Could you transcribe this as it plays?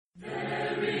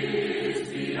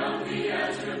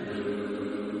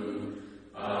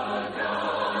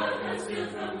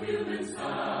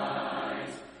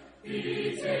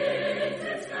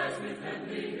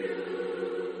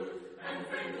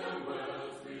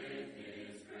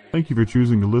Thank you for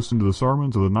choosing to listen to the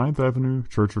sermons of the Ninth Avenue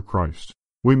Church of Christ.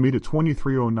 We meet at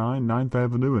 2309 9th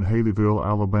Avenue in Haleyville,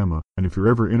 Alabama, and if you're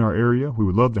ever in our area, we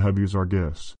would love to have you as our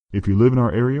guest. If you live in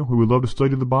our area, we would love to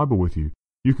study the Bible with you.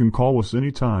 You can call us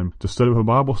anytime to set up a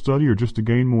Bible study or just to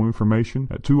gain more information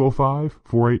at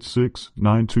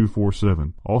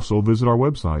 205-486-9247. Also visit our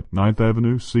website,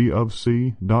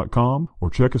 9thavenueCofC.com, or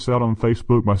check us out on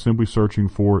Facebook by simply searching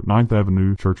for 9th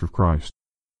Avenue Church of Christ.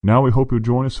 Now we hope you'll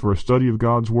join us for a study of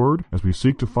God's Word as we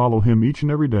seek to follow Him each and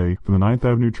every day from the 9th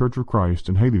Avenue Church of Christ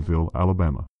in Haleyville,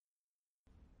 Alabama.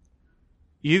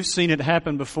 You've seen it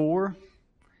happen before,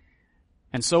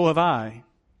 and so have I.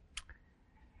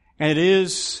 And it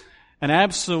is an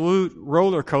absolute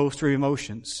roller coaster of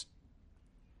emotions.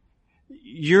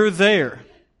 You're there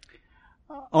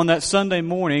on that Sunday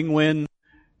morning when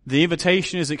the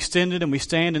invitation is extended and we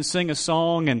stand and sing a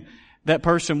song and that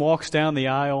person walks down the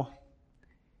aisle.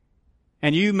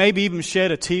 And you maybe even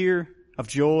shed a tear of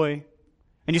joy.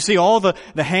 And you see all the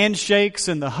handshakes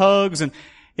and the hugs, and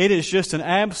it is just an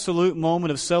absolute moment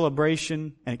of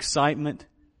celebration and excitement.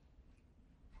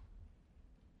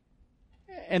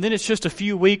 And then it's just a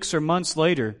few weeks or months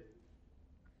later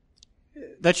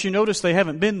that you notice they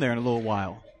haven't been there in a little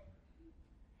while.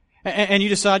 And you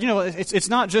decide, it's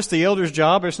not just the elder's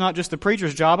job, or it's not just the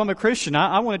preacher's job. I'm a Christian.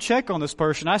 I want to check on this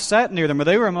person. I sat near them, or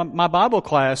they were in my Bible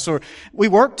class, or we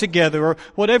worked together, or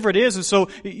whatever it is. And so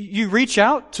you reach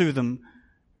out to them,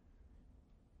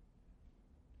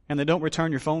 and they don't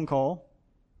return your phone call.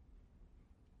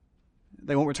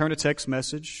 They won't return a text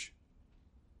message.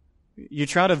 You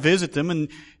try to visit them, and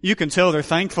you can tell they're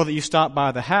thankful that you stopped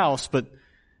by the house, but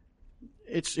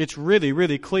it's really,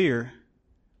 really clear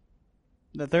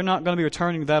that they're not going to be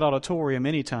returning to that auditorium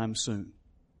anytime soon,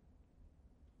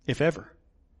 if ever.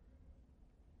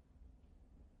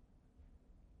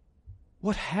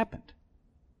 What happened?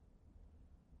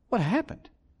 What happened?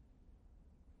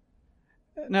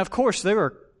 Now, of course, there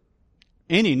are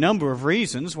any number of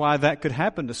reasons why that could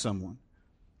happen to someone.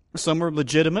 Some are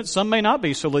legitimate, some may not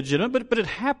be so legitimate, but it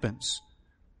happens.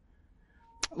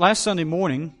 Last Sunday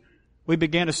morning, we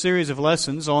began a series of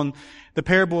lessons on the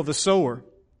parable of the sower.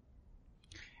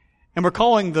 And we're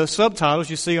calling the subtitles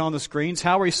you see on the screens,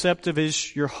 How Receptive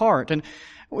Is Your Heart? And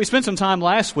we spent some time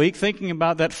last week thinking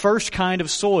about that first kind of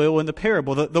soil in the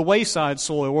parable, the wayside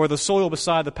soil, or the soil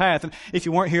beside the path. And if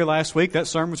you weren't here last week, that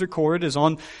sermon was recorded, is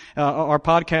on our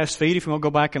podcast feed if you want to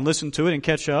go back and listen to it and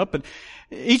catch up. And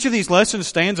each of these lessons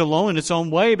stands alone in its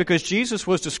own way because Jesus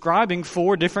was describing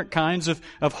 4 different kinds of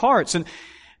hearts. And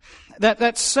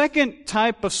that second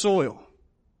type of soil,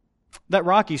 that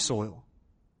rocky soil,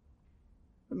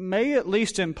 may at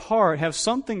least in part have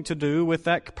something to do with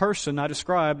that person I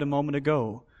described a moment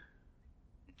ago.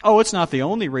 Oh, it's not the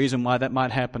only reason why that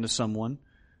might happen to someone.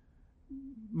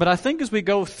 But I think as we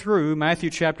go through Matthew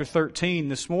chapter 13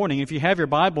 this morning, if you have your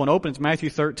Bible and open to Matthew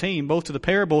 13, both to the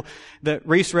parable that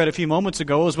Reese read a few moments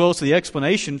ago, as well as to the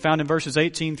explanation found in verses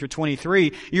 18 through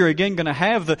 23, you're again going to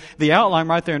have the outline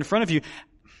right there in front of you.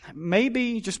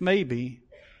 Maybe, just maybe,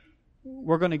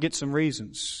 we're going to get some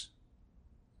reasons.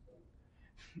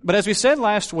 But as we said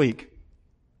last week,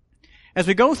 as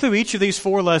we go through each of these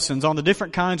 4 lessons on the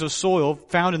different kinds of soil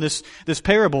found in this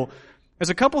parable, there's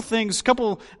a couple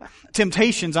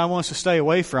temptations I want us to stay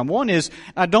away from. One is,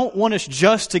 I don't want us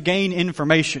just to gain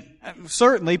information.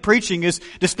 Certainly, preaching is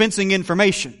dispensing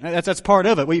information. That's part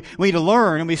of it. We need to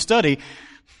learn and we study,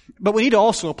 but we need to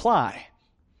also apply.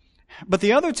 But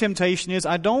the other temptation is,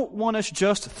 I don't want us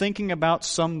just thinking about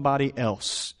somebody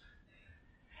else.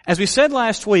 As we said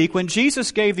last week, when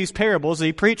Jesus gave these parables,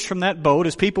 He preached from that boat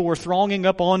as people were thronging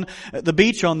up on the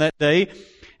beach on that day.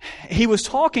 He was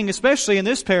talking, especially in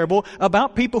this parable,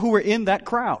 about people who were in that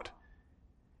crowd.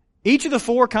 Each of the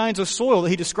 4 kinds of soil that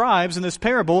He describes in this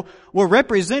parable were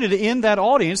represented in that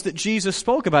audience that Jesus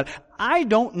spoke about. I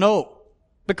don't know,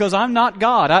 because I'm not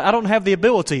God. I don't have the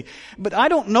ability. But I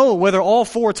don't know whether all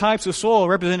 4 types of soil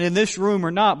are represented in this room or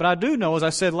not. But I do know, as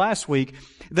I said last week,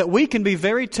 that we can be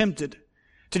very tempted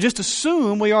to just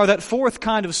assume we are that 4th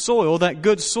kind of soil, that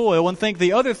good soil, and think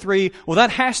the other 3, well,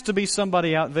 that has to be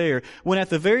somebody out there, when at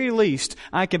the very least,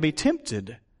 I can be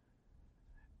tempted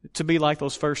to be like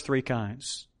those first 3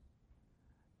 kinds.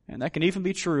 And that can even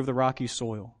be true of the rocky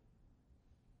soil.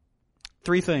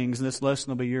 3 things in this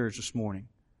lesson will be yours this morning.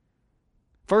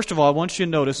 First of all, I want you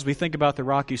to notice, as we think about the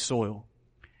rocky soil,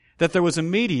 that there was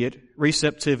immediate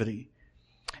receptivity.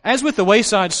 As with the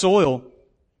wayside soil,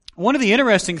 One of the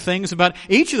interesting things about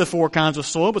each of the four kinds of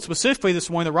soil, but specifically this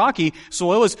one, the rocky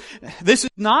soil, is this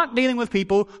is not dealing with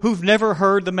people who've never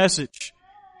heard the message.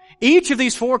 Each of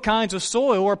these four kinds of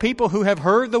soil are people who have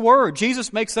heard the Word.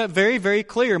 Jesus makes that very, very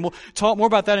clear, and we'll talk more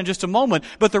about that in just a moment.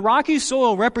 But the rocky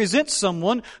soil represents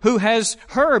someone who has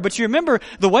heard. But you remember,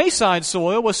 the wayside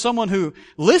soil was someone who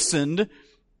listened,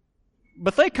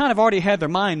 but they kind of already had their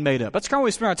mind made up. That's kind of where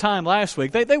we spent our time last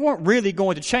week. They weren't really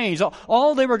going to change.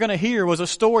 All they were going to hear was a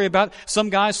story about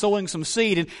some guy sowing some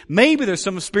seed, and maybe there's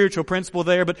some spiritual principle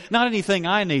there, but not anything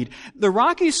I need. The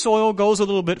rocky soil goes a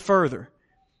little bit further.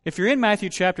 If you're in Matthew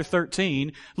chapter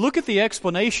 13, look at the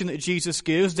explanation that Jesus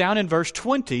gives down in verse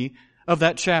 20 of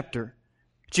that chapter.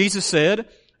 Jesus said,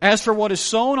 "As for what is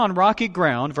sown on rocky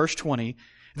ground," verse 20,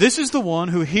 "this is the one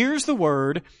who hears the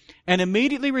word and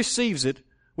immediately receives it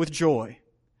with joy."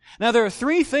 Now there are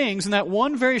three things in that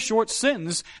one very short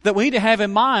sentence that we need to have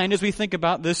in mind as we think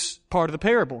about this part of the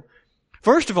parable.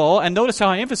 First of all, and notice how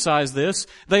I emphasize this,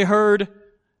 they heard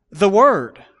the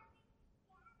word.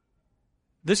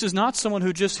 This is not someone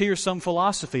who just hears some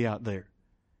philosophy out there.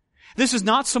 This is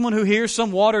not someone who hears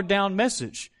some watered down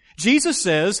message. Jesus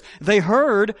says they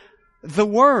heard the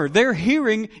Word. They're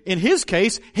hearing, in His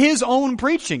case, His own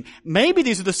preaching. Maybe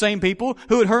these are the same people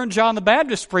who had heard John the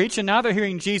Baptist preach and now they're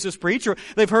hearing Jesus preach, or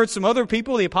they've heard some other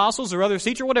people, the apostles or others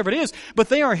teach, or whatever it is, but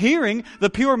they are hearing the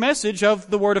pure message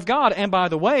of the Word of God. And by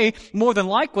the way, more than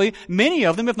likely, many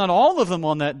of them, if not all of them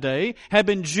on that day, had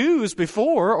been Jews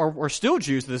before, or were still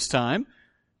Jews this time,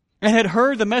 and had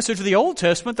heard the message of the Old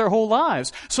Testament their whole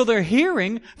lives. So they're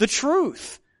hearing the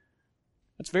truth.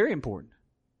 That's very important.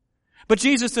 But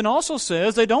Jesus then also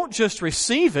says they don't just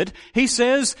receive it. He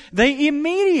says they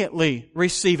immediately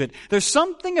receive it. There's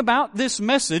something about this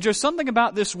message or something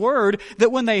about this word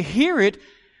that when they hear it,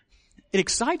 it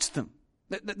excites them.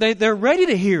 They're ready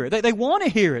to hear it. They want to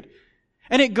hear it.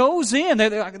 And it goes in.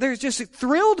 They're just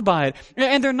thrilled by it.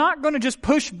 And they're not going to just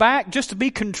push back just to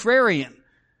be contrarian.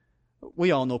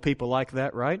 We all know people like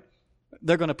that, right?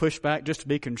 They're going to push back just to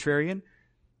be contrarian.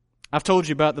 I've told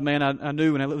you about the man I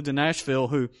knew when I lived in Nashville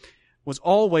who was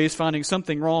always finding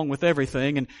something wrong with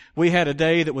everything. And we had a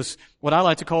day that was what I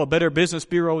like to call a Better Business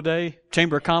Bureau day,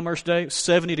 Chamber of Commerce day.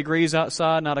 70 degrees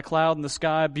outside, not a cloud in the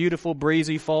sky, beautiful,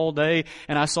 breezy fall day.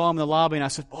 And I saw him in the lobby and I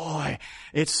said, "Boy,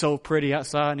 it's so pretty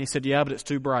outside." And he said, "Yeah, but it's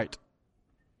too bright."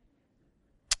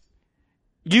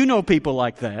 You know people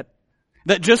like that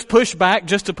just push back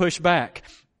just to push back.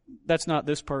 That's not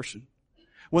this person.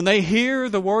 When they hear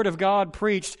the Word of God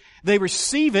preached, they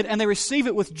receive it, and they receive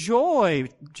it with joy,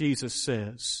 Jesus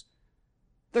says.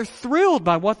 They're thrilled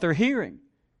by what they're hearing.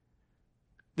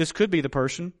 This could be the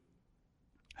person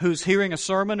who's hearing a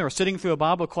sermon or sitting through a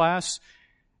Bible class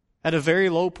at a very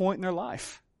low point in their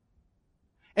life.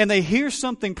 And they hear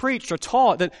something preached or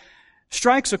taught that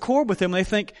strikes a chord with them, and they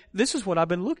think, "This is what I've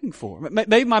been looking for.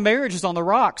 Maybe my marriage is on the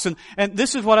rocks, and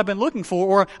this is what I've been looking for,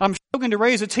 or I'm struggling to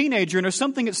raise a teenager, and there's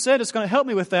something that said it's going to help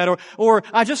me with that, or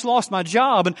I just lost my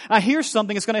job, and I hear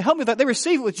something that's going to help me with that." They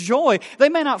receive it with joy. They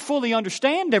may not fully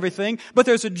understand everything, but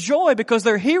there's a joy because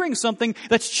they're hearing something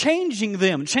that's changing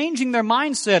them, changing their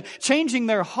mindset, changing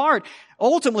their heart.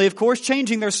 Ultimately, of course,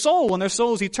 changing their soul and their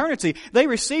soul's eternity. They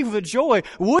receive with joy.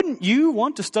 Wouldn't you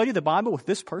want to study the Bible with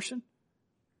this person?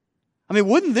 I mean,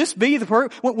 wouldn't this be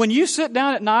when you sit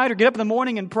down at night or get up in the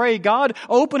morning and pray, "God,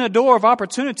 open a door of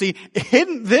opportunity,"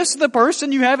 isn't this the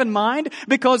person you have in mind?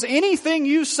 Because anything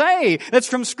you say that's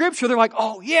from Scripture, they're like,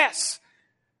 "Oh, yes."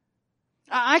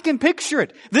 I can picture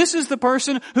it. This is the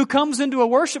person who comes into a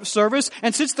worship service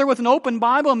and sits there with an open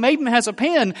Bible and maybe has a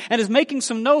pen and is making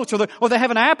some notes, or they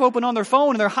have an app open on their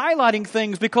phone and they're highlighting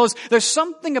things because there's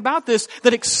something about this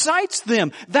that excites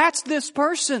them. That's this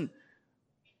person.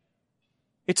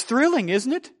 It's thrilling,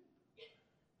 isn't it?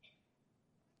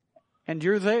 And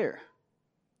you're there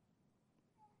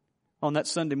on that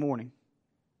Sunday morning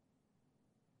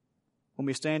when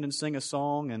we stand and sing a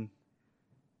song and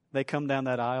they come down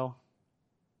that aisle.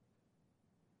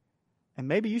 And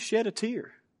maybe you shed a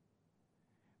tear.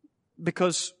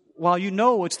 Because while you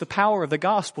know it's the power of the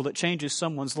gospel that changes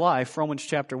someone's life, Romans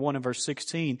chapter 1 and verse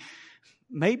 16,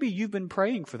 maybe you've been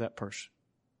praying for that person.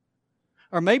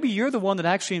 Or maybe you're the one that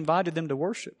actually invited them to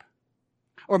worship.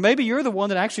 Or maybe you're the one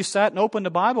that actually sat and opened the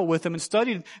Bible with them and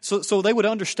studied so they would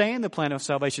understand the plan of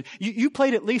salvation. You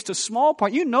played at least a small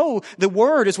part. You know the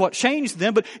Word is what changed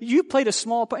them, but you played a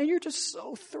small part and you're just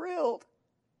so thrilled.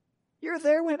 You're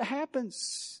there when it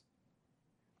happens.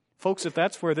 Folks, if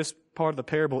that's where this part of the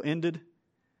parable ended,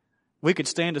 we could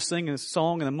stand to sing a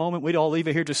song in a moment. We'd all leave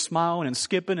it here just smiling and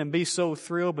skipping and be so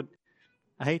thrilled, but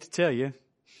I hate to tell you,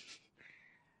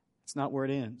 it's not where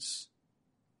it ends.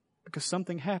 Because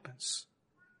something happens.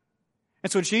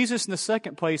 And so Jesus in the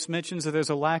second place mentions that there's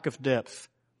a lack of depth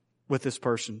with this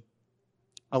person.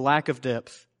 A lack of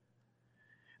depth.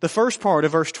 The first part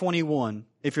of verse 21,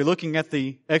 if you're looking at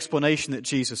the explanation that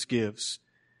Jesus gives,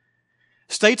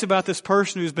 states about this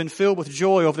person who's been filled with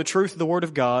joy over the truth of the Word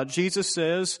of God. Jesus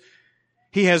says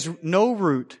he has no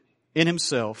root in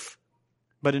himself,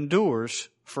 but endures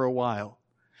for a while.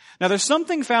 Now there's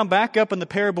something found back up in the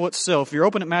parable itself. If you're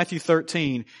open at Matthew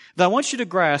 13, that I want you to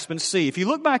grasp and see. If you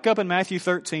look back up in Matthew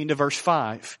 13 to verse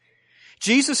 5,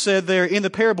 Jesus said there in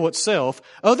the parable itself,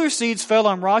 other seeds fell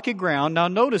on rocky ground. Now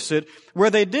notice it,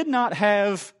 where they did not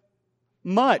have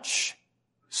much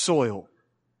soil.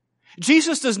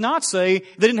 Jesus does not say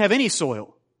they didn't have any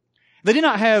soil. They did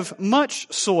not have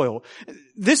much soil.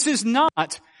 This is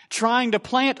not trying to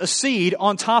plant a seed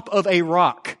on top of a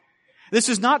rock. This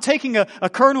is not taking a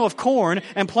kernel of corn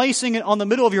and placing it on the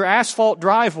middle of your asphalt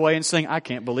driveway and saying, I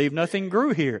can't believe nothing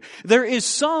grew here. There is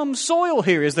some soil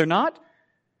here, is there not?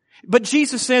 But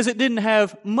Jesus says it didn't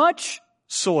have much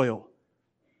soil.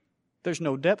 There's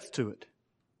no depth to it.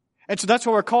 And so that's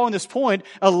why we're calling this point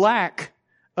a lack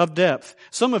of depth.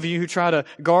 Some of you who try to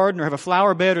garden or have a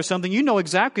flower bed or something, you know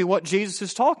exactly what Jesus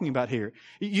is talking about here.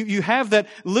 You have that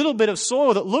little bit of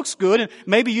soil that looks good, and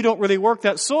maybe you don't really work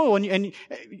that soil, and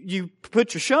you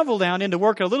put your shovel down in to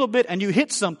work it a little bit, and you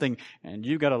hit something, and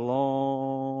you've got a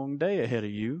long day ahead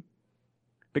of you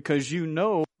because you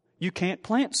know you can't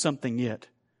plant something yet.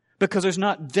 Because there's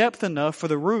not depth enough for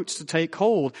the roots to take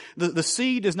hold. The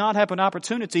seed does not have an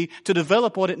opportunity to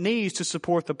develop what it needs to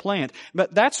support the plant.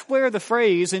 But that's where the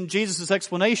phrase in Jesus'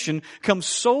 explanation comes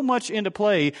so much into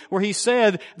play, where he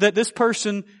said that this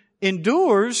person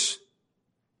endures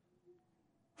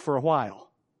for a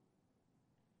while.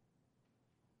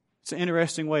 It's an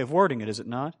interesting way of wording it, is it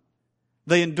not?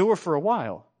 They endure for a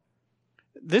while.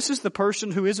 This is the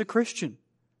person who is a Christian.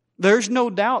 There's no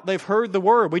doubt they've heard the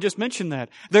Word. We just mentioned that.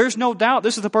 There's no doubt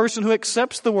this is the person who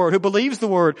accepts the Word, who believes the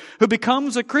Word, who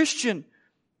becomes a Christian.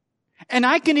 And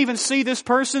I can even see this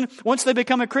person, once they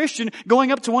become a Christian,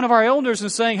 going up to one of our elders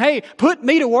and saying, hey, put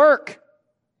me to work.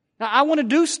 I want to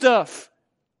do stuff.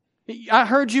 I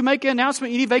heard you make an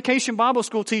announcement you need vacation Bible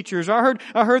school teachers. I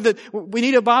heard that we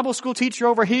need a Bible school teacher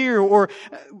over here. Or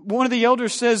one of the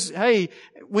elders says, hey,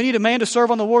 we need a man to serve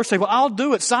on the Lord's table. Well, I'll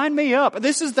do it. Sign me up.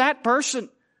 This is that person.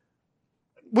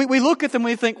 We look at them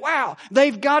and we think, wow,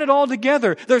 they've got it all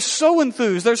together. They're so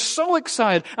enthused. They're so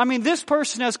excited. I mean, this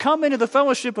person has come into the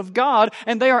fellowship of God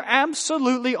and they are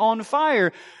absolutely on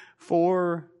fire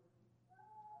for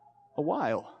a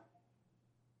while.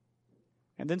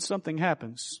 And then something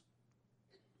happens.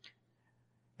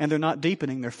 And they're not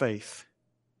deepening their faith.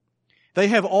 They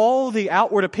have all the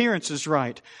outward appearances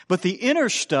right, but the inner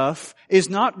stuff is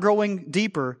not growing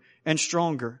deeper and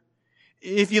stronger.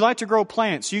 If you like to grow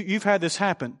plants, you've had this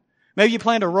happen. Maybe you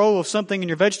plant a row of something in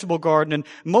your vegetable garden and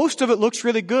most of it looks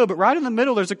really good, but right in the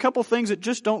middle there's a couple things that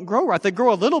just don't grow right. They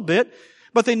grow a little bit,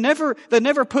 but they never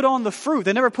put on the fruit.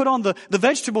 They never put on the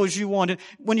vegetables you wanted.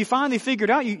 When you finally figure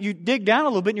it out, you dig down a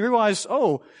little bit and you realize,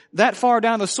 oh, that far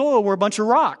down the soil were a bunch of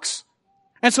rocks.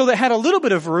 And so they had a little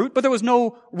bit of root, but there was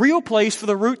no real place for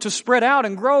the root to spread out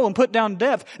and grow and put down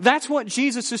depth. That's what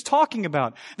Jesus is talking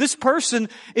about. This person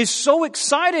is so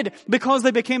excited because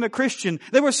they became a Christian.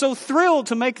 They were so thrilled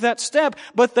to make that step,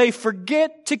 but they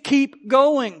forget to keep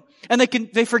going. And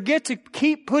they forget to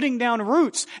keep putting down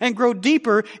roots and grow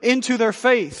deeper into their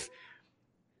faith.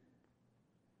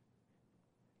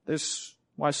 This is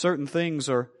why certain things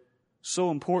are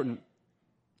so important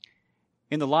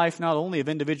in the life not only of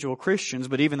individual Christians,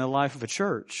 but even the life of a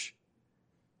church.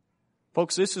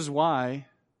 Folks, this is why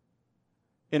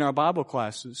in our Bible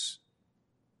classes,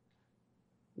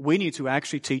 we need to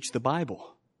actually teach the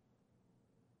Bible.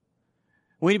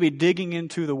 We need to be digging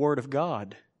into the Word of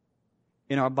God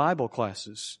in our Bible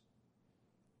classes.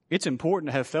 It's important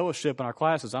to have fellowship in our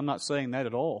classes. I'm not saying that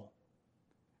at all.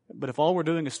 But if all we're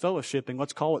doing is fellowshipping,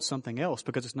 let's call it something else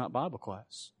because it's not Bible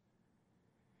class.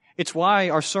 It's why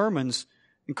our sermons,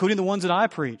 including the ones that I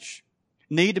preach,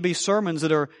 need to be sermons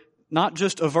that are not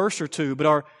just a verse or two, but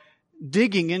are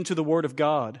digging into the Word of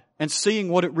God and seeing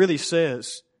what it really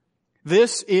says.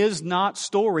 This is not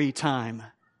story time.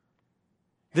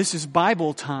 This is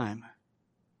Bible time.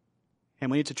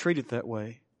 And we need to treat it that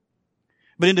way.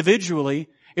 But individually,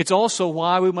 it's also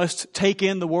why we must take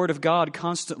in the Word of God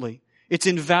constantly. It's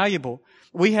invaluable.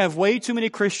 We have way too many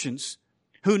Christians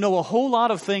who know a whole lot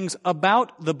of things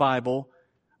about the Bible,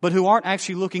 but who aren't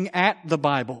actually looking at the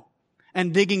Bible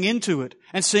and digging into it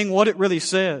and seeing what it really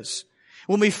says.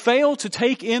 When we fail to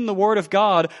take in the Word of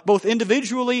God, both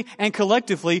individually and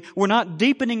collectively, we're not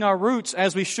deepening our roots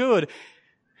as we should.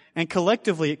 And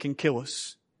collectively, it can kill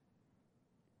us.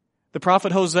 The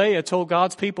prophet Hosea told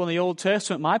God's people in the Old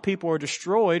Testament, my people are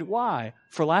destroyed. Why?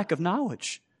 For lack of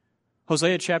knowledge.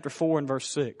 Hosea chapter 4 and verse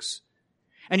 6.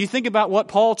 And you think about what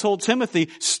Paul told Timothy,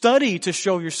 study to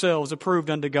show yourselves approved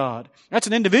unto God. That's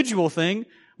an individual thing,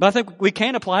 but I think we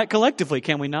can apply it collectively,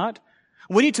 can we not?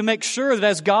 We need to make sure that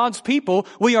as God's people,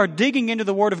 we are digging into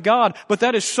the Word of God, but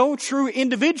that is so true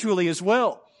individually as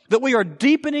well, that we are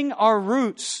deepening our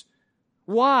roots.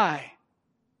 Why?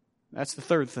 That's the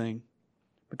third thing.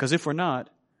 Because if we're not,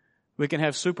 we can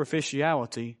have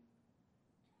superficiality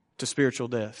to spiritual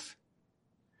death.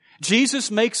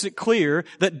 Jesus makes it clear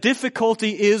that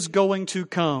difficulty is going to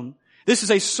come. This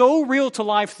is a so real to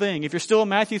life thing. If you're still in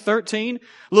Matthew 13,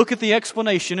 look at the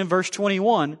explanation in verse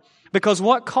 21. Because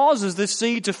what causes this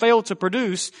seed to fail to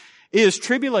produce is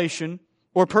tribulation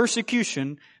or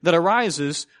persecution that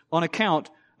arises on account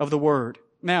of the Word.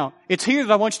 Now, it's here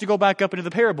that I want you to go back up into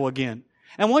the parable again.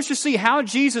 And I want you to see how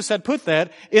Jesus had put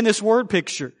that in this word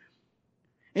picture.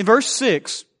 In verse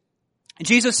 6,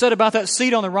 Jesus said about that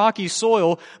seed on the rocky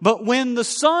soil, but when the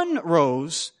sun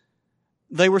rose,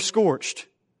 they were scorched.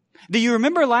 Do you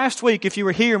remember last week, if you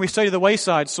were here and we studied the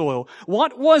wayside soil,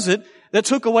 what was it that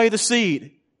took away the seed?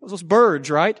 It was those birds,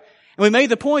 right? And we made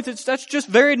the point that that's just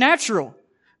very natural.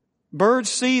 Birds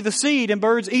see the seed and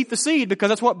birds eat the seed because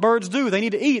that's what birds do. They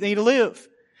need to eat, they need to live.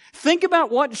 Think about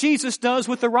what Jesus does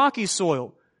with the rocky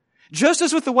soil. Just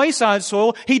as with the wayside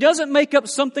soil, He doesn't make up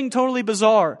something totally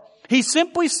bizarre. He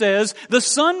simply says the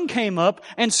sun came up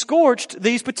and scorched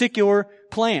these particular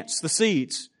plants, the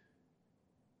seeds.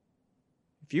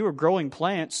 If you were growing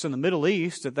plants in the Middle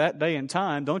East at that day and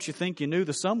time, don't you think you knew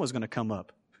the sun was going to come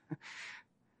up?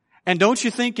 And don't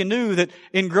you think you knew that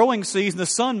in growing season the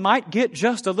sun might get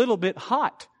just a little bit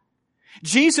hot?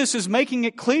 Jesus is making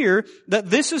it clear that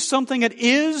this is something that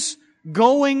is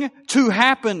going to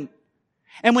happen.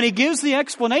 And when He gives the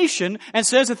explanation and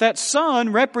says that that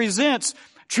sun represents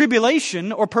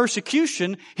tribulation or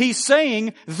persecution, He's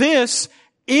saying this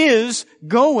is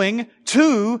going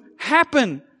to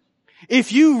happen.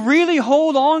 If you really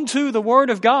hold on to the Word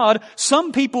of God,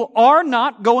 some people are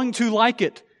not going to like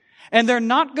it. And they're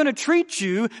not going to treat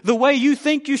you the way you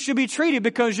think you should be treated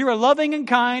because you're a loving and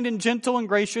kind and gentle and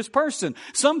gracious person.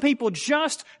 Some people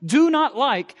just do not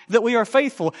like that we are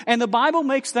faithful. And the Bible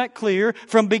makes that clear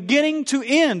from beginning to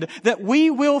end that we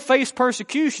will face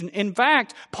persecution. In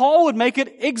fact, Paul would make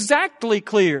it exactly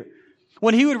clear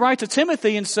when he would write to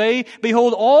Timothy and say,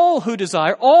 behold, all who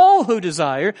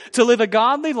desire to live a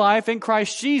godly life in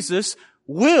Christ Jesus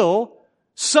will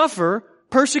suffer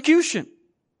persecution.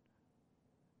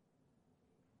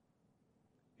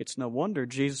 It's no wonder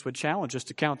Jesus would challenge us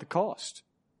to count the cost.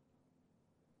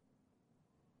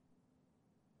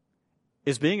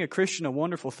 Is being a Christian a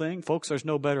wonderful thing? Folks, there's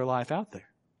no better life out there.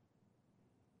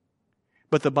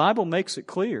 But the Bible makes it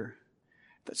clear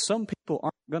that some people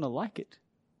aren't going to like it.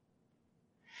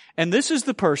 And this is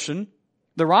the person,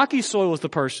 the rocky soil is the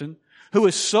person, who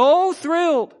is so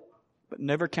thrilled, but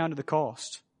never counted the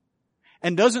cost.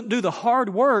 And doesn't do the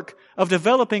hard work of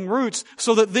developing roots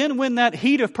so that then when that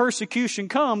heat of persecution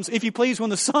comes, if you please, when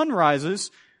the sun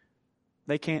rises,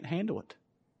 they can't handle it.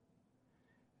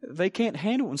 They can't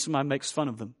handle it when somebody makes fun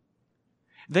of them.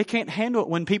 They can't handle it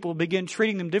when people begin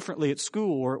treating them differently at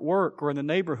school or at work or in the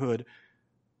neighborhood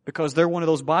because they're one of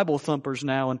those Bible thumpers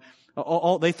now and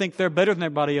they think they're better than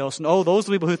everybody else. And those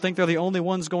are the people who think they're the only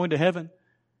ones going to heaven.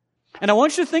 And I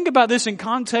want you to think about this in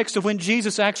context of when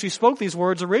Jesus actually spoke these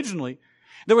words originally.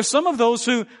 There were some of those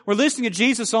who were listening to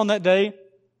Jesus on that day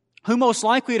who most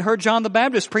likely had heard John the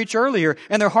Baptist preach earlier,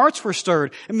 and their hearts were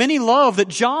stirred. And many loved that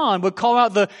John would call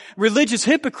out the religious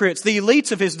hypocrites, the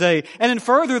elites of his day. And then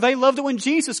further, they loved it when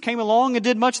Jesus came along and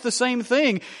did much the same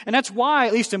thing. And that's why,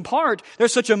 at least in part,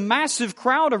 there's such a massive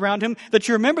crowd around him that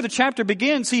you remember the chapter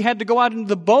begins, he had to go out into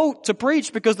the boat to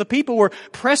preach because the people were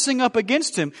pressing up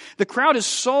against him. The crowd is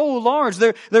so large.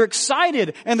 They're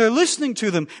excited and they're listening to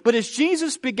them. But as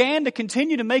Jesus began to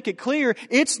continue to make it clear,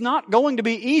 it's not going to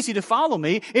be easy to follow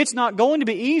me. It's not going to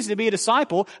be easy to be a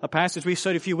disciple. A passage we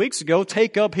studied a few weeks ago,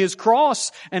 take up his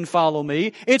cross and follow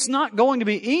me. It's not going to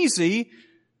be easy.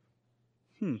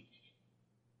 I'm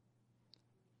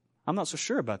not so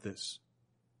sure about this.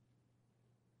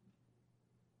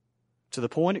 To the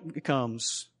point it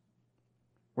comes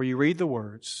where you read the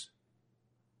words,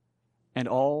 and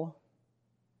all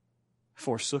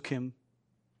forsook him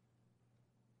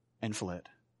and fled.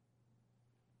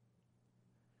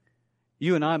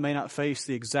 You and I may not face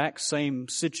the exact same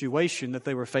situation that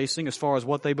they were facing as far as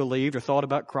what they believed or thought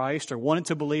about Christ or wanted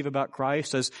to believe about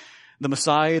Christ as the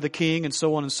Messiah, the King, and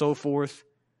so on and so forth.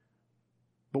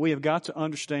 But we have got to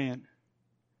understand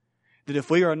that if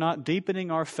we are not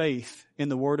deepening our faith in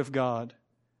the Word of God,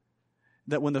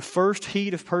 that when the first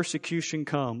heat of persecution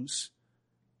comes,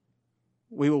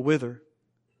 we will wither,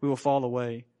 we will fall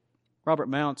away. Robert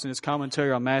Mounce, in his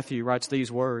commentary on Matthew, writes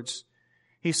these words.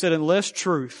 He said, unless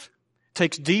truth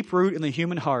takes deep root in the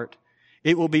human heart,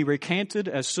 it will be recanted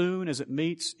as soon as it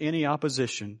meets any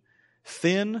opposition.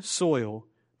 Thin soil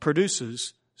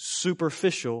produces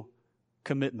superficial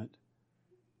commitment.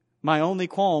 My only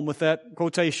qualm with that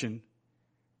quotation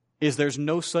is there's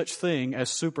no such thing as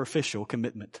superficial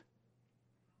commitment.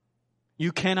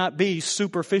 You cannot be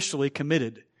superficially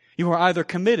committed. You are either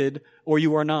committed or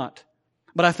you are not.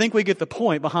 But I think we get the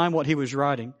point behind what he was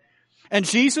writing. And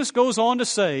Jesus goes on to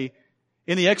say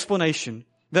in the explanation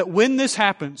that when this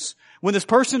happens, when this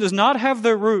person does not have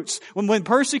their roots, when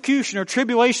persecution or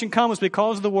tribulation comes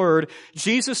because of the Word,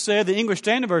 Jesus said, the English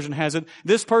Standard Version has it,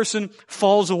 this person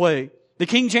falls away. The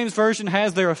King James Version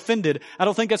has they're offended. I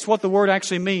don't think that's what the word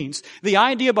actually means. The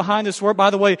idea behind this word,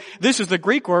 by the way, this is the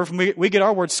Greek word from we get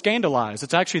our word scandalized.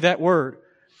 It's actually that word.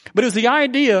 But it's the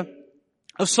idea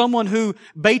of someone who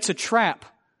baits a trap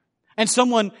and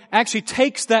someone actually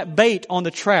takes that bait on the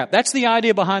trap. That's the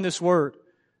idea behind this word.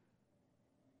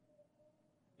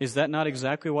 Is that not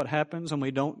exactly what happens when we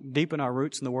don't deepen our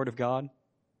roots in the Word of God?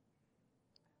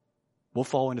 We'll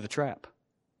fall into the trap.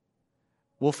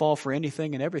 We'll fall for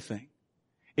anything and everything.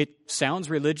 It sounds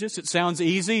religious, it sounds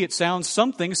easy, it sounds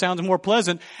something, sounds more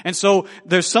pleasant. And so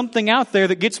there's something out there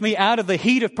that gets me out of the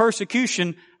heat of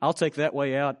persecution. I'll take that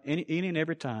way out any and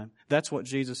every time. That's what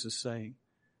Jesus is saying.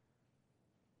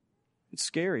 It's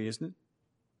scary, isn't it?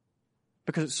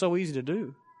 Because it's so easy to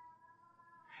do.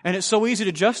 And it's so easy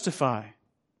to justify.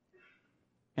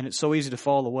 And it's so easy to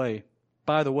fall away.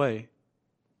 By the way,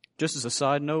 just as a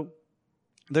side note,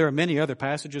 there are many other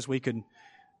passages we could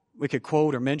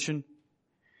quote or mention.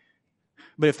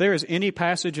 But if there is any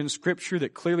passage in Scripture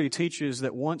that clearly teaches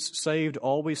that once saved,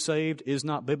 always saved is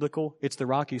not biblical, it's the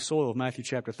rocky soil of Matthew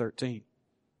chapter 13.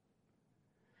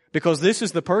 Because this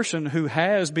is the person who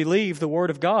has believed the Word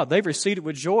of God. They've received it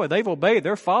with joy. They've obeyed.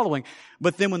 They're following.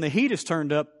 But then when the heat is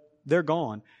turned up, they're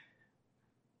gone.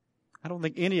 I don't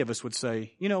think any of us would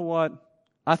say, you know what,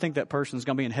 I think that person's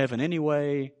going to be in heaven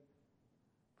anyway,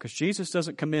 because Jesus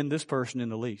doesn't commend this person in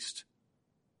the least.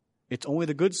 It's only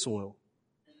the good soil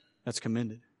that's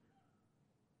commended.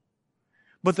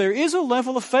 But there is a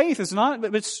level of faith.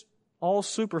 It's all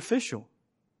superficial.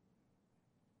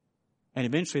 And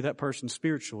eventually that person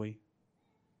spiritually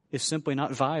is simply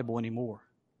not viable anymore.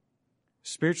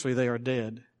 Spiritually they are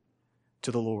dead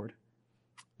to the Lord.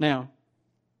 Now,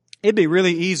 it'd be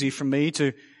really easy for me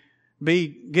to be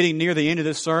getting near the end of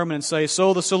this sermon and say,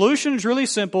 so the solution is really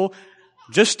simple.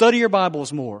 Just study your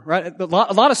Bibles more, right? A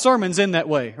lot of sermons in that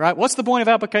way, right? What's the point of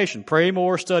application? Pray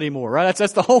more, study more, right?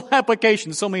 That's the whole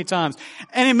application so many times.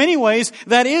 And in many ways,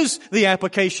 that is the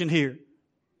application here.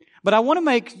 But I want to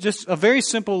make just a very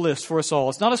simple list for us all.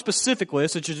 It's not a specific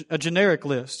list, it's a generic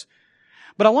list.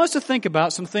 But I want us to think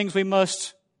about some things we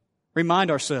must remind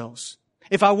ourselves.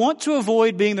 If I want to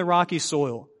avoid being the rocky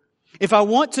soil, if I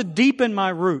want to deepen my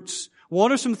roots,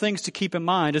 what are some things to keep in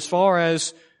mind as far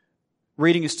as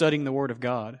reading and studying the Word of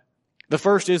God? The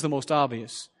first is the most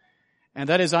obvious, and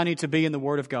that is I need to be in the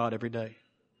Word of God every day.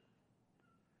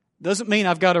 Doesn't mean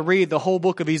I've got to read the whole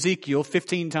book of Ezekiel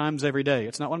 15 times every day.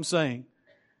 It's not what I'm saying.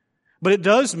 But it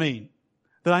does mean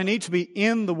that I need to be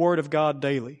in the Word of God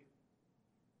daily.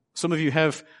 Some of you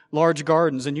have large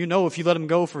gardens, and you know if you let them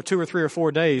go for 2 or 3 or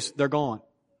 4 days, they're gone.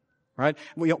 Right?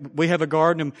 We have a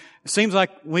garden, and it seems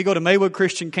like we go to Maywood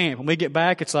Christian Camp. When we get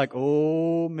back, it's like,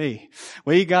 oh me.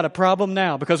 We got a problem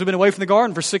now because we've been away from the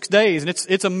garden for 6 days, and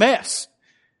it's a mess.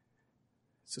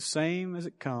 It's the same as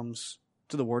it comes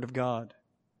to the Word of God.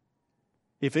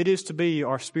 If it is to be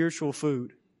our spiritual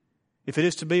food, if it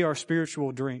is to be our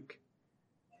spiritual drink,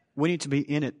 we need to be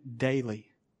in it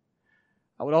daily.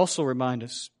 I would also remind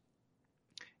us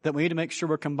that we need to make sure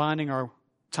we're combining our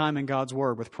time in God's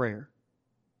Word with prayer.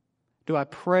 Do I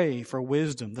pray for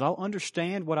wisdom, that I'll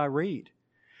understand what I read?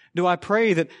 Do I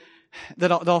pray that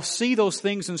I'll see those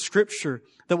things in Scripture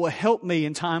that will help me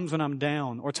in times when I'm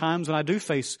down or times when I do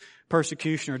face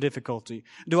persecution or difficulty?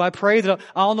 Do I pray that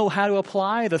I'll know how to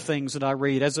apply the things that I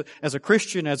read as a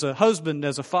Christian, as a husband,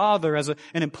 as a father, as an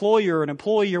employer, an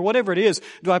employee, or whatever it is?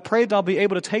 Do I pray that I'll be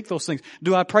able to take those things?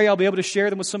 Do I pray I'll be able to share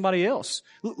them with somebody else?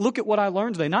 Look at what I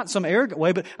learned today. Not in some arrogant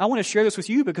way, but I want to share this with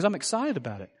you because I'm excited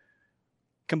about it.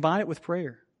 Combine it with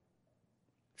prayer.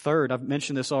 Third, I've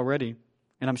mentioned this already,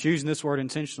 and I'm using this word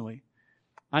intentionally.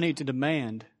 I need to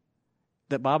demand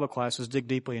that Bible classes dig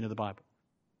deeply into the Bible.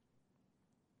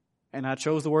 And I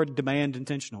chose the word demand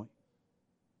intentionally.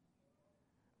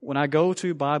 when I go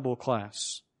to Bible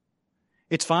class,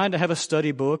 it's fine to have a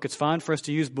study book. It's fine for us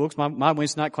to use books. My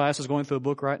Wednesday night class is going through a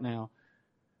book right now.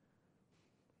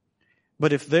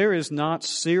 But if there is not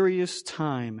serious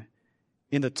time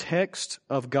in the text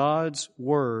of God's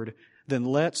Word, then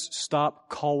let's stop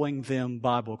calling them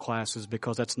Bible classes,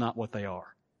 because that's not what they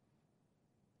are.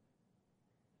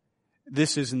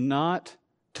 This is not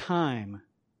time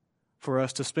for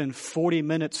us to spend 40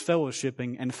 minutes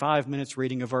fellowshipping and 5 minutes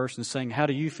reading a verse and saying, how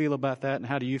do you feel about that? And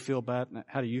how do you feel about that?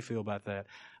 How do you feel about that?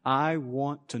 I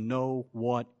want to know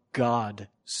what God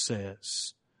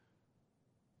says.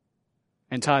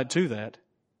 And tied to that,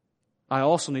 I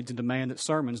also need to demand that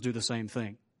sermons do the same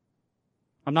thing.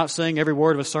 I'm not saying every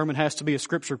word of a sermon has to be a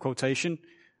scripture quotation,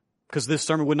 because this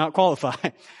sermon would not qualify.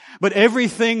 But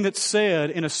everything that's said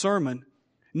in a sermon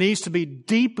needs to be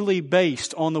deeply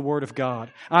based on the Word of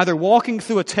God. Either walking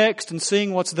through a text and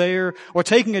seeing what's there, or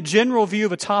taking a general view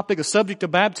of a topic, the subject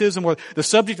of baptism, or the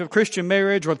subject of Christian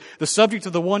marriage, or the subject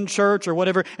of the one church, or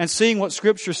whatever, and seeing what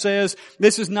Scripture says.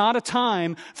 This is not a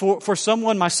time for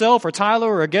someone, myself or Tyler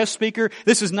or a guest speaker.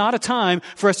 This is not a time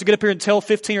for us to get up here and tell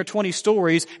 15 or 20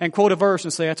 stories and quote a verse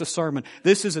and say that's a sermon.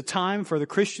 This is a time for the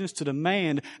Christians to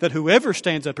demand that whoever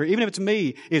stands up here, even if it's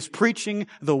me, is preaching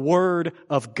the Word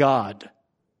of God.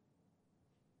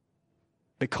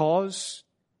 Because,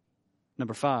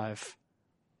 number 5,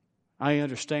 I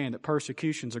understand that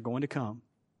persecutions are going to come.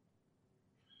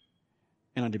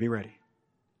 And I need to be ready.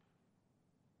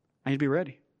 I need to be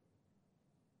ready.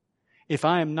 If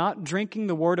I am not drinking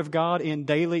the Word of God in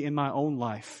daily in my own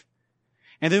life,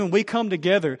 and then when we come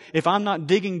together, if I'm not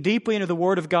digging deeply into the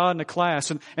Word of God in a class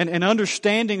and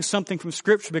understanding something from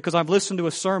Scripture because I've listened to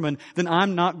a sermon, then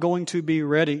I'm not going to be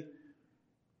ready.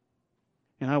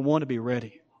 And I want to be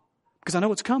ready, because I know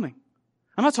what's coming.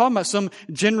 I'm not talking about some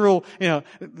general,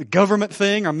 government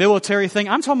thing or military thing.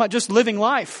 I'm talking about just living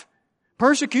life.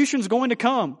 Persecution's going to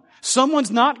come. Someone's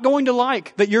not going to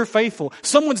like that you're faithful.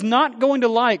 Someone's not going to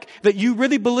like that you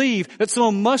really believe that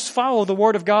someone must follow the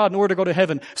Word of God in order to go to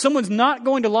heaven. Someone's not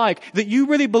going to like that you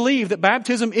really believe that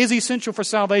baptism is essential for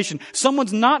salvation.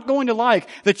 Someone's not going to like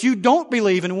that you don't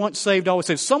believe in once saved, always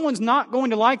saved. Someone's not going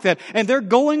to like that, and they're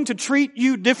going to treat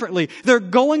you differently. They're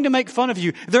going to make fun of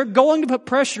you. They're going to put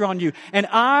pressure on you. And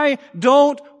I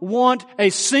don't want a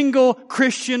single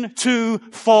Christian to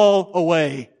fall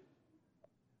away.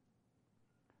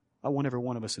 I want every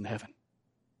one of us in heaven.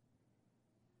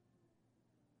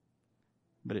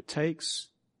 But it takes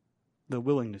the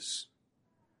willingness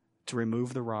to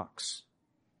remove the rocks.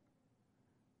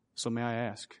 So may I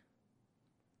ask,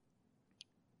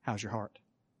 how's your heart?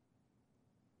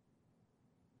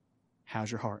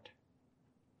 How's your heart?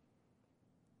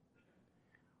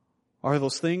 Are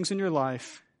those things in your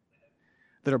life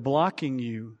that are blocking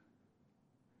you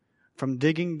from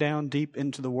digging down deep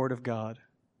into the Word of God,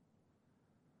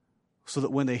 so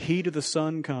that when the heat of the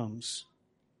sun comes,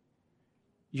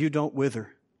 you don't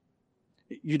wither?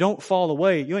 You don't fall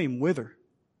away. You don't even wither.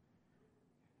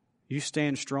 You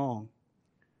stand strong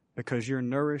because you're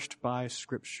nourished by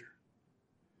Scripture.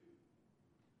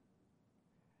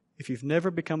 If you've never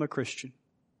become a Christian,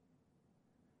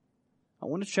 I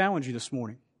want to challenge you this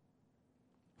morning,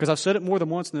 because I've said it more than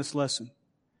once in this lesson.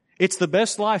 It's the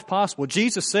best life possible.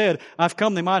 Jesus said, I've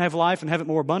come they might have life and have it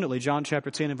more abundantly, John chapter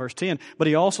 10 and verse 10. But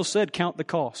He also said, count the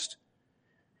cost.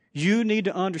 You need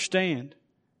to understand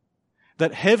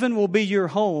that heaven will be your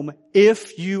home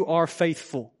if you are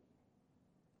faithful.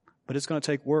 But it's going to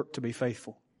take work to be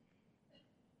faithful.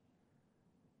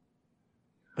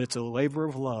 But it's a labor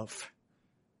of love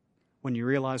when you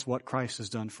realize what Christ has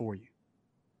done for you.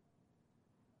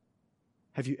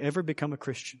 Have you ever become a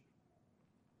Christian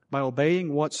by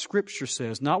obeying what Scripture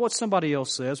says, not what somebody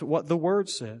else says, but what the Word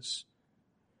says?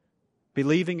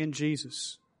 Believing in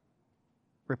Jesus,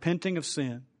 repenting of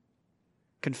sin,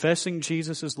 confessing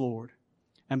Jesus as Lord,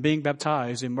 and being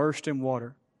baptized, immersed in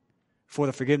water for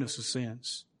the forgiveness of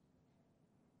sins.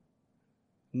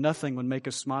 Nothing would make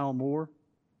us smile more,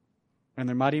 and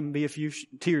there might even be a few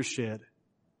tears shed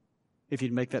if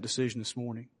you'd make that decision this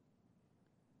morning.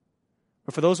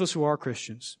 But for those of us who are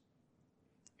Christians,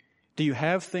 do you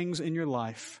have things in your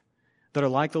life that are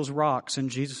like those rocks in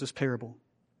Jesus' parable,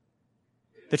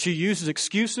 that you use as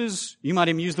excuses? You might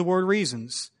even use the word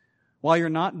reasons, while you're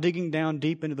not digging down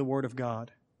deep into the Word of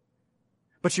God.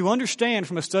 But you understand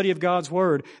from a study of God's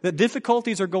Word that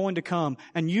difficulties are going to come,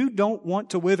 and you don't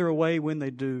want to wither away when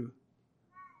they do.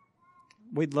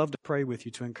 We'd love to pray with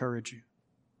you to encourage you.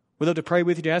 We'd love to pray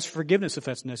with you to ask for forgiveness if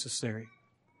that's necessary,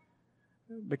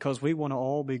 because we want to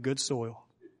all be good soil,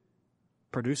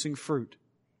 producing fruit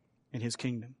in His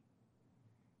kingdom.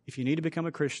 If you need to become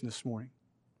a Christian this morning,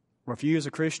 or if you as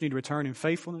a Christian need to return in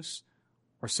faithfulness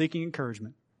or seeking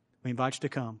encouragement, we invite you to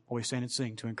come while we stand and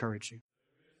sing to encourage you.